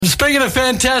Speaking of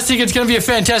fantastic, it's going to be a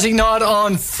fantastic night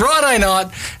on Friday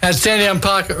night at Sandown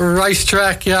Park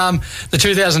Racetrack, the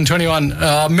 2021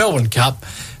 Melbourne Cup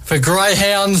for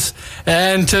Greyhounds.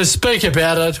 And to speak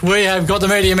about it, we have got the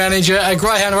media manager at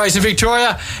Greyhound Racing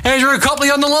Victoria, Andrew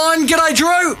Copley, on the line. G'day,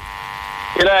 Drew.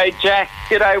 G'day, Jack.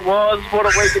 G'day, Woz. What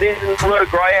a week it is in the world of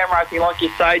Greyhound racing, like you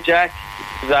say, Jack.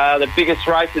 It's the biggest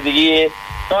race of the year,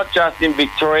 not just in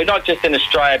Victoria, not just in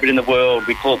Australia, but in the world.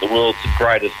 We call it the world's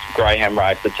greatest Greyhound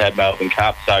race, the TAB Melbourne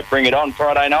Cup. So bring it on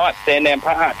Friday night, Sandown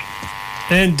Park.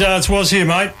 And it's Woz here,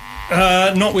 mate.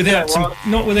 Not without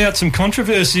some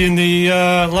controversy in the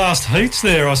last heats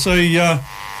there. I see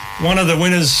one of the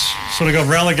winners sort of got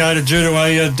relegated due to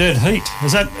a dead heat.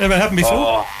 Has that ever happened before?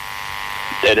 Oh,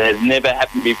 it has never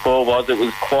happened before, Woz. It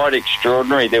was quite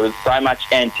extraordinary. There was so much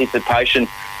anticipation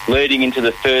leading into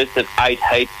the first of 8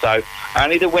 heats. So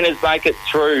only the winners make it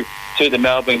through to the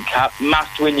Melbourne Cup.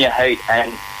 Must win your heat.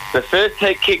 And the first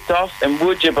heat kicked off, and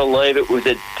would you believe it was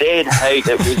a dead heat?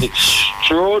 It was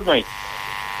extraordinary.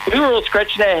 We were all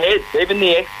scratching our heads, even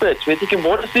the experts. We're thinking,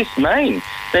 what does this mean?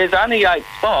 There's only 8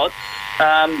 spots.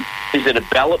 Is it a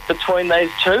ballot between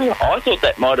these two? I thought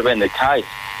that might have been the case.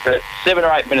 But 7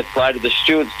 or 8 minutes later, the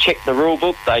stewards checked the rule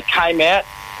book. They came out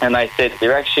and they said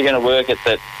they're actually going to work it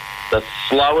that the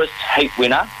slowest heat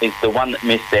winner is the one that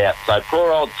missed out. So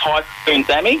poor old Typhoon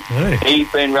Sammy, He's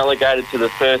been relegated to the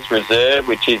first reserve,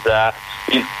 which is the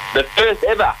first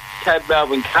ever TAB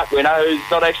Melbourne Cup winner who's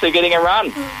not actually getting a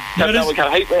run. TAB Melbourne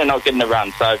Cup heat winner not getting a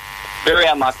run. So very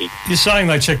unlucky. You're saying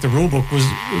they checked the rule book. Was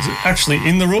it actually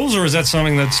in the rules, or is that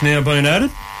something that's now been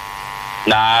added?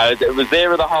 No, it was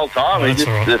there the whole time. Oh,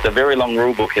 right. It's a very long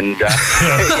rule book, and they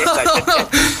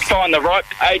find the right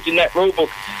page in that rule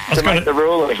book to make the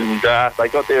ruling, and they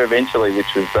got there eventually,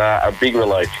 which was a big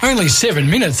relief. Only 7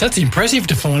 minutes. That's impressive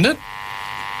to find it.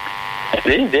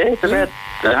 It is, yeah. It's about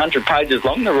 100 pages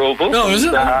long, the rule book. Oh, is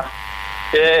it?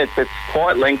 It's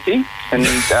quite lengthy, and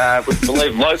we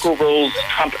believe local rules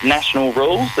trump national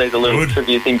rules. There's a little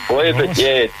trivia thing for you, but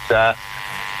yeah, it's...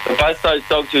 both those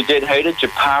dogs who dead heated,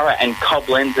 Japara and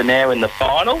Cobblends, are now in the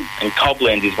final, and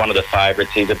Cobblends is one of the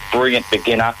favourites. He's a brilliant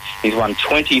beginner. He's won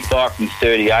 25 from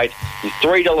 38. He's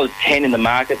 $3.10 in the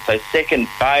market, so second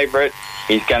favourite.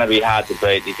 He's going to be hard to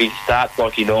beat. If he starts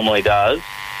like he normally does,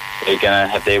 they're going to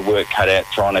have their work cut out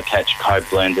trying to catch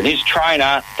Cobblends. And his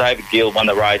trainer, David Gill, won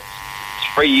the race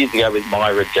 3 years ago with My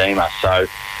Redeemer, so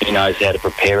he knows how to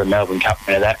prepare a Melbourne Cup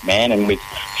winner, that man. And with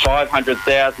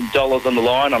 $500,000 on the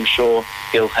line, I'm sure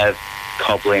he'll have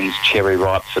Cobblends cherry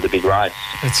ripe for the big race.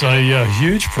 It's a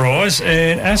huge prize.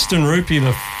 And Aston Rupee,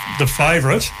 the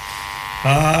favourite,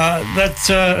 that's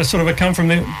sort of a come from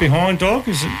the behind dog,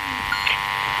 is it?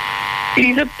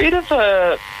 He's a bit of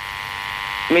a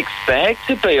mixed bag,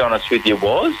 to be honest with you,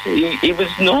 Woz. He was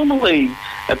normally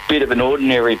a bit of an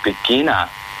ordinary beginner,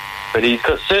 but he's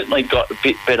certainly got a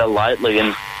bit better lately,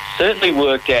 and certainly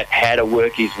worked out how to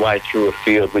work his way through a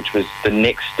field, which was the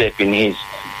next step in his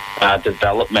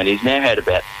development. He's now had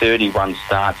about 31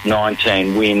 starts,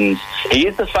 19 wins. He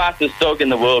is the fastest dog in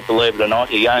the world, believe it or not.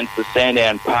 He owns the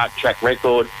Sandown Park track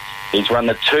record. He's run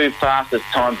the 2 fastest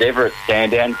times ever at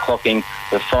Sandown, clocking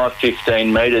the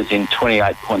 5:15 metres in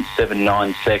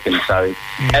 28.79 seconds. So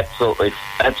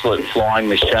absolute flying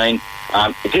machine.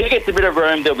 If he gets a bit of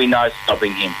room, there'll be no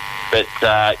stopping him. But,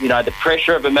 the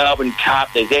pressure of a Melbourne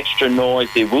Cup, there's extra noise.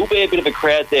 There will be a bit of a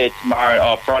crowd there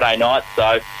Friday night.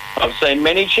 So I've seen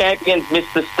many champions miss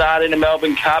the start in a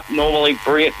Melbourne Cup, normally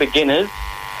brilliant beginners.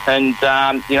 And,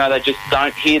 they just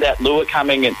don't hear that lure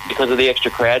coming in because of the extra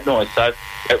crowd noise. So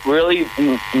it really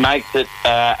makes it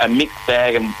a mixed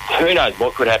bag, and who knows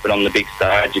what could happen on the big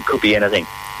stage. It could be anything.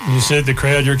 You said the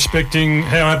crowd you're expecting.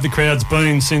 How have the crowds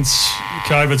been since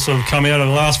COVID sort of come out of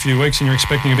the last few weeks, and you're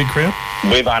expecting a big crowd?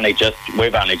 We've only just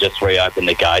reopened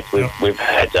the gates. We've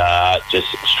had just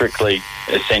strictly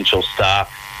essential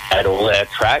staff at all our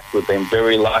tracks. We've been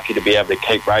very lucky to be able to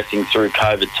keep racing through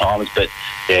COVID times, but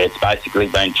yeah, it's basically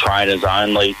been trainers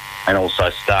only and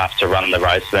also staff to run the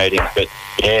race meetings. But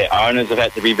yeah, owners have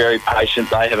had to be very patient.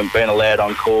 They haven't been allowed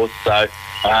on course, so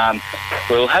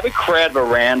we'll have a crowd of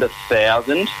around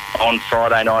 1,000 on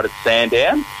Friday night at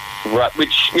Sandown, right,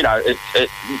 which,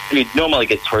 it normally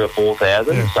gets 3,000 or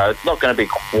 4,000, so it's not going to be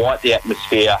quite the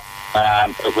atmosphere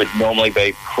it would normally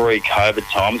be pre-COVID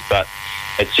times, but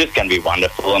it's just going to be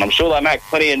wonderful, and I'm sure they make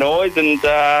plenty of noise and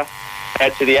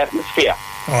add to the atmosphere.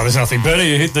 Oh, there's nothing better.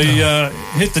 You hit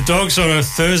the dogs on a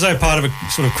Thursday, part of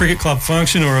a sort of cricket club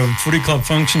function or a footy club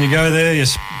function. You go there, you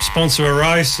sponsor a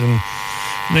race, and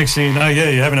next thing you know,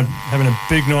 you're having a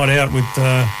big night out with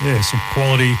some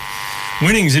quality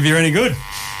winnings if you're any good.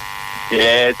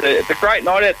 Yeah, it's a great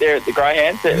night out there at the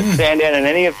Greyhound. Stand down in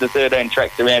any of the 13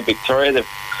 tracks around Victoria.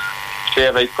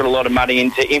 GRV's put a lot of money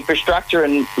into infrastructure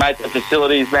and made the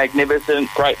facilities magnificent.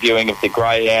 Great viewing of the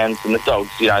Greyhounds and the dogs.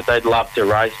 You know, they'd love to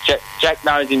race. Jack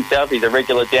knows himself. He's a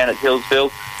regular down at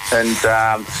Hillsville. And,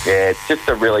 it's just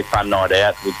a really fun night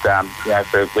out with,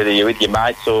 for whether you're with your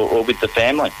mates or with the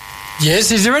family.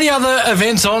 Yes, is there any other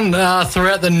events on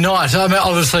throughout the night? I mean,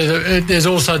 obviously, there's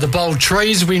also the Bold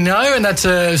Trees, we know, and that's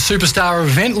a superstar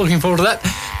event. Looking forward to that.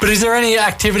 But is there any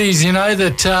activities,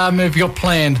 that have you got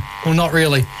planned, or not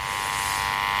really?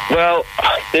 Well,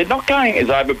 they're not going as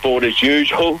overboard as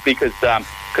usual because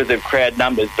of crowd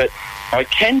numbers, but I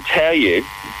can tell you,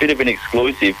 a bit of an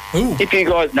exclusive, if you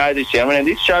guys know this gentleman, and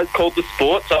this show's called The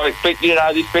Sport, so I expect you to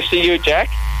know this, especially you, Jack.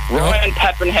 Ryan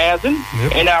Pappenhausen,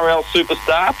 NRL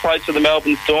superstar, plays for the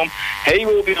Melbourne Storm. He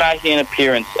will be making an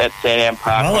appearance at Sandown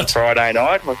Park on Friday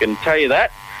night, I can tell you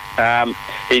that.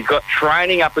 He's got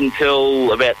training up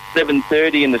until about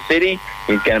 7:30 in the city.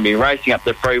 He's going to be racing up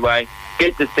the freeway,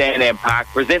 get to Sandown Park,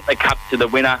 present the cup to the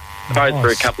winner, pose for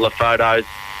a couple of photos,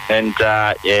 and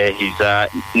he's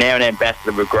now an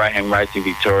ambassador of Greyhound Racing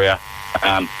Victoria.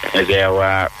 As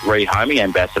our rehoming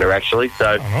ambassador, actually.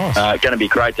 So going to be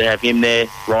great to have him there.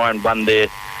 Ryan won the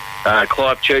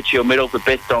Clive Churchill Medal for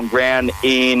Best on Ground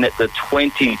in the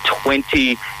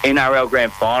 2020 NRL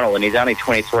Grand Final, and he's only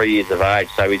 23 years of age,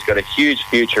 so he's got a huge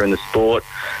future in the sport.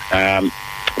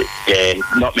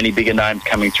 Not many bigger names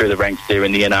coming through the ranks there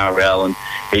in the NRL, and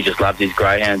he just loves his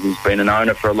greyhounds. He's been an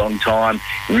owner for a long time,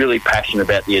 really passionate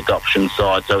about the adoption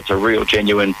side, so it's a real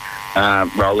genuine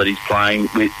role that he's playing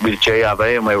with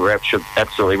GRV, and we're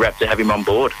absolutely rapt to have him on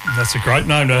board. That's a great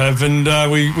name to have. And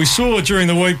we saw during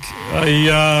the week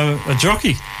a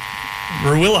jockey,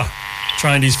 Ruilla,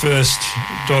 trained his first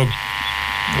dog.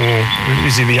 Or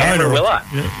is he the owner? Ruilla.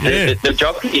 Yeah. The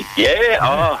jockey. Yeah.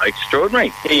 Oh,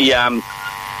 extraordinary.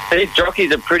 These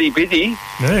jockeys are pretty busy,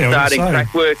 starting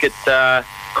track work at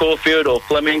Caulfield or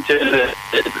Flemington at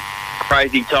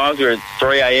crazy times where it's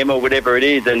 3 a.m. or whatever it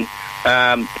is, and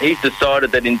he's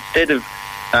decided that instead of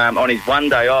on his one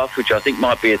day off, which I think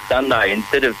might be a Sunday,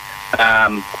 instead of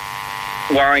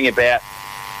worrying about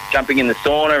jumping in the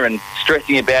sauna and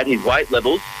stressing about his weight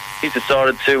levels, he's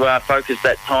decided to focus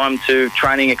that time to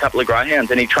training a couple of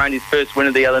greyhounds, and he trained his first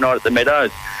winner the other night at the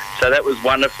Meadows. So that was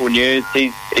wonderful news.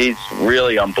 He's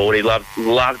really on board. He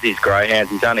loves his greyhounds.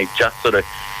 He's only just sort of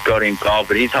got involved,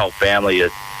 but his whole family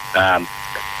is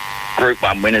Group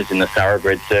 1 winners in the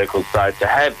thoroughbred circle. So to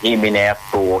have him in our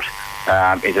sport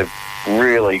is a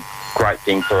really great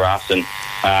thing for us, and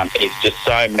he's just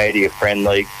so media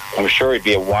friendly. I'm sure he'd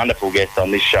be a wonderful guest on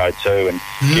this show too, and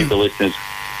give the listeners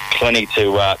plenty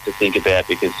to think about,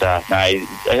 because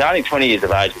he's only 20 years of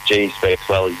age, but gee, he speaks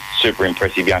well. He's a super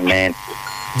impressive young man.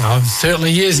 No,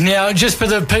 certainly is. Now, just for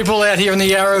the people out here in the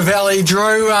Yarra Valley,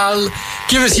 Drew,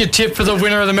 give us your tip for the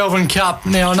winner of the Melbourne Cup.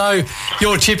 Now, I know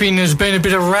your tipping has been a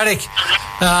bit erratic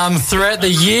throughout the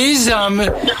years.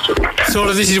 Sort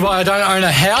of, this is why I don't own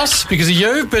a house, because of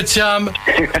you. But who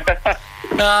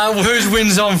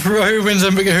wins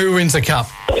the cup?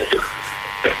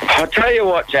 I'll tell you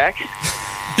what, Jack.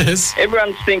 Yes.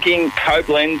 Everyone's thinking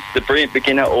Copley's the brilliant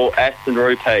beginner or Aston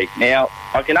Rupee. Now,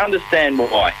 I can understand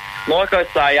why. Like I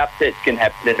say, upsets can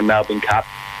happen in the Melbourne Cup.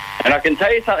 And I can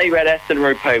tell you something about Aston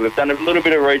Rupee. We've done a little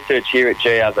bit of research here at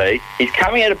GRV. He's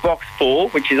coming out of box 4,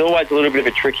 which is always a little bit of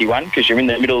a tricky one because you're in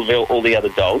the middle of all the other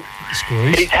dogs.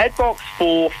 Squeeze. He's had box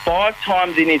 4 5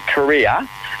 times in his career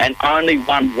and only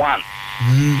won once.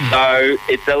 So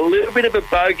it's a little bit of a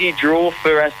bogey draw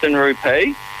for Aston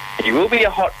Rupee. He will be a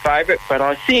hot favourite, but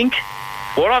I think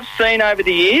what I've seen over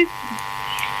the years,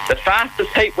 the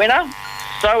fastest heat winner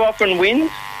so often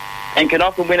wins and can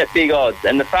often win at big odds.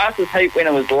 And the fastest heat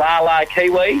winner was Lala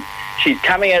Kiwi. She's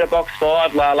coming out of box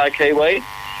 5, Lala Kiwi.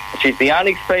 She's the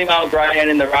only female greyhound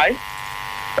in the race.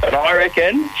 But I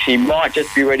reckon she might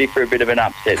just be ready for a bit of an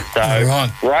upset. So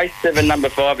race 7, number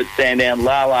 5 at Sandown,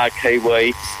 Lala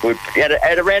Kiwi, would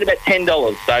at around about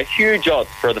 $10. So huge odds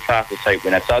for the fastest heat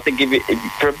winner. So I think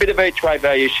for a bit of each way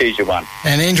value, she's your one.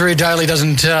 And Andrea Daly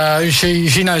doesn't.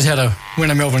 She knows how to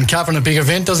win a Melbourne Cup in a big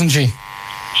event, doesn't she?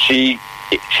 She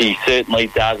certainly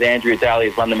does. Andrea Daly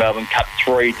has won the Melbourne Cup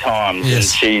 3 times, and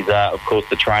she's, of course,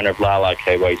 the trainer of Lala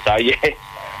Kiwi. So, yes,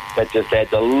 that just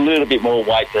adds a little bit more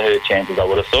weight to her chances, I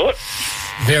would have thought.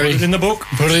 Put it in the book.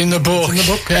 Put it in the book.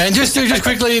 And just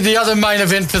quickly, the other main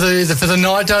event for the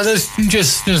night. There's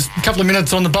just a couple of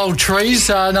minutes on the Bold Trees.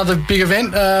 Another big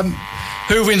event.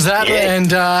 Who wins that? Yeah.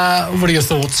 And what are your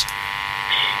thoughts?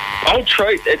 Bold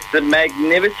Trees, it's a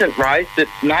magnificent race.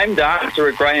 It's named after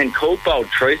a greyhound called Bold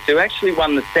Trees, who actually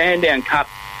won the Sandown Cup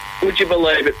would you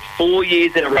believe it, 4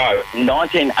 years in a row,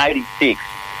 1986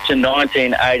 to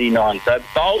 1989. So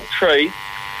Bold Trees,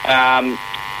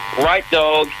 great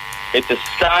dog. It's a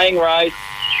staying race,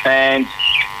 and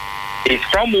he's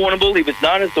from Warrnambool. He was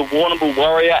known as the Warrnambool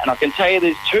Warrior, and I can tell you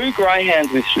there's 2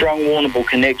 greyhounds with strong Warrnambool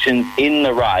connections in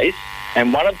the race,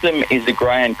 and one of them is a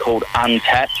greyhound called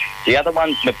Untapped. The other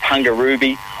one's Mapunga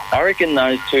Ruby. I reckon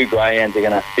those 2 greyhounds are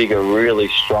going to figure really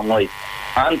strongly.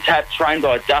 Untapped, trained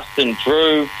by Dustin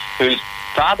Drew, whose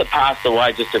father passed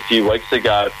away just a few weeks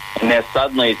ago, and now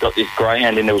suddenly he's got this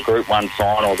greyhound into a Group 1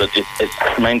 final that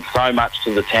it means so much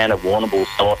to the town of Warrnambool.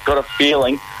 So I've got a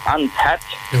feeling Untapped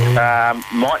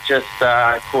might just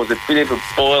cause a bit of a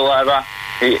boil over.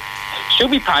 She'll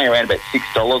be paying around about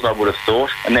 $6, I would have thought.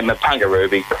 And then Mapunga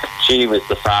Ruby, she was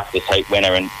the fastest heat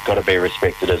winner and got to be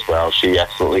respected as well. She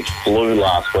absolutely flew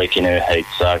last week in her heat.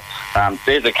 So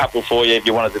there's a couple for you if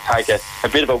you wanted to take a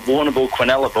bit of a Warrnambool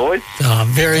Quinella, boys. Oh,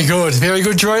 very good. Very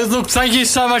good, Drew. Look, thank you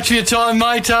so much for your time,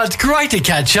 mate. It's great to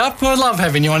catch up. I love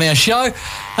having you on our show.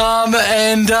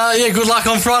 Good luck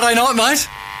on Friday night, mate.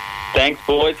 Thanks,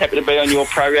 boys. Happy to be on your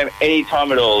program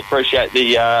anytime at all. Appreciate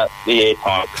the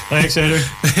airtime. Thanks, Andrew.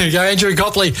 There you go, Andrew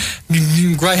Copley,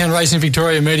 Greyhound Racing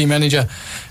Victoria media manager.